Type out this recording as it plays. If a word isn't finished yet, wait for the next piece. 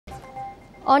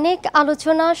অনেক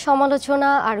আলোচনা সমালোচনা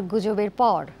আর গুজবের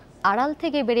পর আড়াল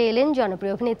থেকে বেরিয়ে এলেন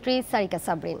জনপ্রিয় অভিনেত্রী সারিকা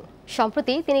সাবরিন।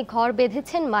 সম্প্রতি তিনি ঘর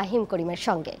বেঁধেছেন মাহিম করিমের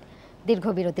সঙ্গে। দীর্ঘ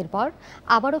বিরতির পর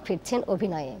আবারও ফিরছেন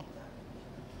অভিনয়ে।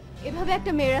 এভাবে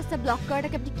একটা মেয়ের রাস্তা ব্লক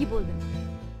করাটাকে আপনি কি বলবেন?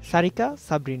 সারিকা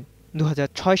সাবরিন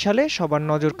 2006 সালে সবার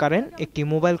নজর কাড়েন একটি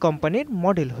মোবাইল কোম্পানির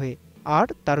মডেল হয়ে, আর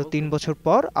তারও 3 বছর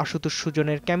পর আশুতোষ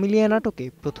সুজনের ক্যামিলিয়া নাটকে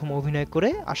প্রথম অভিনয় করে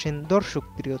আসেন দর্শক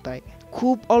প্রিয়তায়।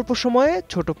 খুব অল্প সময়ে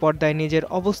ছোট পর্দায় নিজের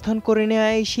অবস্থান করে নেওয়া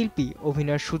এই শিল্পী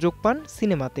অভিনয়ের সুযোগ পান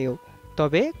সিনেমাতেও।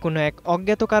 তবে কোনো এক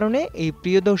অজ্ঞাত কারণে এই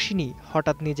প্রিয়দর্শিনী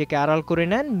হঠাৎ নিজেকে আড়াল করে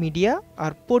নেন মিডিয়া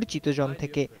আর পরিচিতজন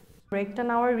থেকে। ব্রেকটা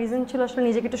নেওয়ার রিজন ছিল আসলে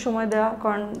নিজেকে একটু সময় দেওয়া,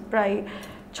 কারণ প্রায়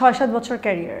 6-7 বছর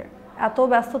ক্যারিয়ার, এত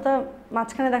ব্যস্ততা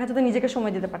মাঝখানে দেখা যেত নিজেকে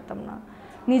সময় দিতে পারতাম না।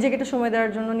 নিজেকে একটু সময়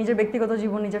দেওয়ার জন্য নিজের ব্যক্তিগত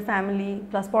জীবন, নিজের ফ্যামিলি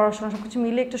প্লাস পড়াশোনা সবকিছু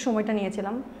মিলে একটু সময়টা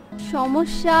নিয়েছিলাম।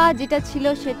 সমস্যা যেটা ছিল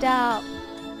সেটা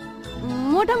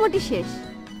মোটামুটি শেষ।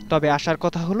 তবে আসার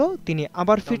কথা হলো তিনি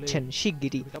আবার ফিরছেন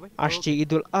শিগগিরই। আসছে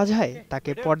ঈদুল আজহায়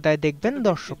তাকে পর্দায় দেখবেন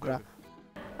দর্শকরা।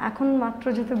 এখন মাত্র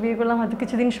যেহেতু বিয়ে করলাম, হয়তো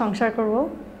কিছুদিন সংসার করব।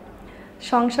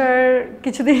 সংসার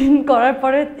কিছুদিন করার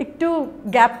পরে একটু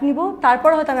গ্যাপ নিব, তারপর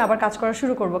হয়তো আমি আবার কাজ করা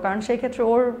শুরু করব, কারণ সেই ক্ষেত্রে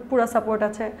ওর পুরো সাপোর্ট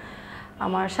আছে,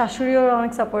 আমার শাশুড়িও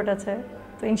অনেক সাপোর্ট আছে।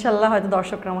 তো ইনশাল্লাহ হয়তো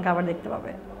দর্শকরা আমাকে আবার দেখতে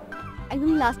পাবে।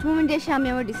 একদম লাস্ট মোমেন্টে এসে আমি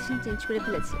আমার ডিসিশন চেঞ্জ করে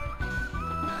ফেলেছি।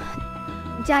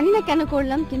 জানি না কেন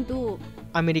করলাম, কিন্তু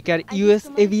আমেরিকার ইউএস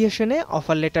এভিয়েশনে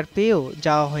অফার লেটার পেয়েও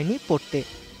যাওয়া হয়নি পড়তে।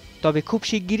 তবে খুব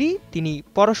শিগগিরই তিনি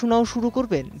পড়াশোনাও শুরু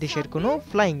করবেন দেশের কোনো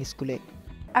ফ্লাইং স্কুলে।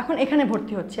 এখন এখানে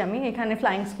ভর্তি হচ্ছি আমি, এখানে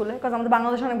ফ্লাইং স্কুলে, কারণ আমাদের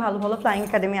বাংলাদেশে অনেক ভালো ভালো ফ্লাইং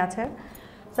একাডেমি আছে।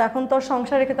 তো এখন তো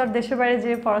সংসার রেখে তো আর দেশের বাইরে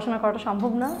যে পড়াশোনা করাটা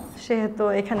সম্ভব না, সেহেতু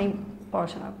এখানেই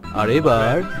পড়াশোনা। আর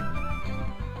এবার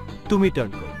তুমি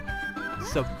টার্ন করো।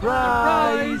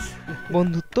 সারপ্রাইজ!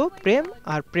 বন্ধুত্ব, প্রেম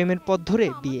আর প্রেমের পথ ধরে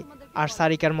বিয়ে। আর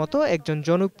সারিকার মতো একজন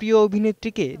জনপ্রিয়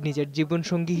অভিনেত্রীকে নিজের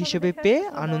জীবনসঙ্গী হিসেবে পেয়ে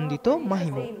আনন্দিত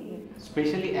মাহিমও।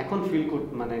 স্পেশালি এখন ফিল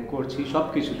করছি সব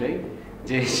কিছুতেই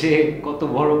যে সে কত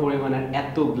বড় পরিমাণে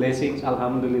এত ব্লেসিংস,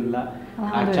 আলহামদুলিল্লাহ,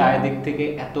 আর চারিদিক থেকে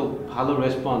এত ভালো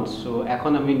রেসপন্স। সো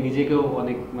এখন আমি নিজেকেও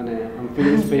অনেক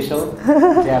ফিলিং স্পেশাল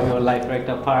যে আমি ওর লাইফের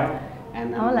একটা পার্ট।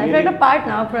 আমার লাইফের একটা পার্ট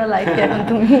না, পুরো লাইফ এখন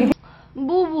তুমি।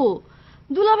 বুবু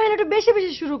দুলাভাই একটু বেশি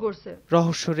বেশি শুরু করছে।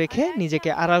 রহস্য রেখে নিজেকে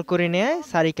আড়াল করে নেয়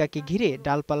সারিকাকে ঘিরে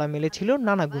ডালপালা মেলেছিল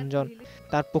নানা গুঞ্জন।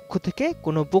 তার পক্ষ থেকে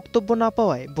কোনো বক্তব্য না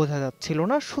পাওয়ায় বোঝা যাচ্ছিল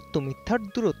না সত্য মিথ্যার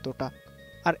দূরত্বটা।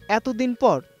 আর এতদিন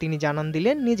পর তিনি জানান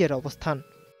দিলেন নিজের অবস্থান।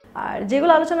 আর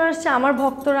যেগুলো আলোচনা আসছে, আমার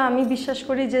ভক্তরা, আমি বিশ্বাস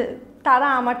করি যে তারা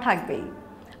আমার থাকবেই।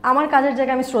 আমার কাজের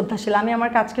জায়গায় আমি শ্রদ্ধাশীল, আমি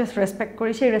আমার কাজকে রেসপেক্ট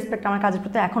করি, সেই রেসপেক্ট আমার কাজের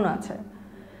প্রতি এখনও আছে।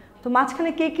 তো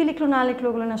মাঝখানে কে কী লিখলো না লিখলো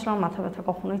ওগুলো নিয়ে আসলে আমার মাথা ব্যথা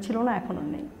কখনোই ছিল না, এখনও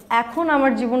নেই। এখন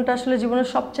আমার জীবনটা আসলে জীবনের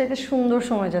সবচাইতে সুন্দর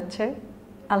সময় যাচ্ছে,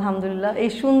 আলহামদুলিল্লাহ। এই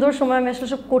সুন্দর সময় আমি আসলে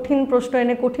সব কঠিন প্রশ্ন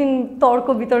এনে, কঠিন তর্ক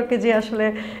বিতর্কে যে আসলে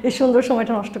এই সুন্দর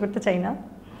সময়টা নষ্ট করতে চাই না।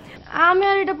 আমি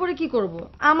আর এটা পরে কি করব,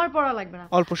 আমার পড়া লাগবে না।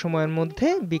 অল্প সময়ের মধ্যে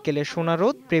বিকেলে সোনা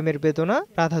রোদ, প্রেমের বেদনা,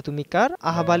 রাধা তুমি কার,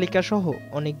 আহাবালিকা সহ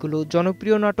অনেকগুলো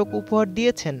জনপ্রিয় নাটক উপহার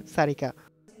দিয়েছেন সারিকা।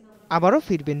 আবারও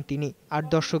ফিরবেন তিনি, আর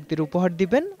দর্শকদের উপহার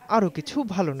দিবেন আরও কিছু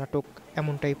ভালো নাটক,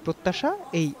 এমনটাই প্রত্যাশা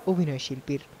এই অভিনয়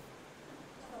শিল্পীর।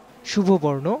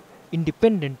 শুভবর্ণ,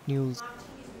 ইন্ডিপেন্ডেন্ট নিউজ।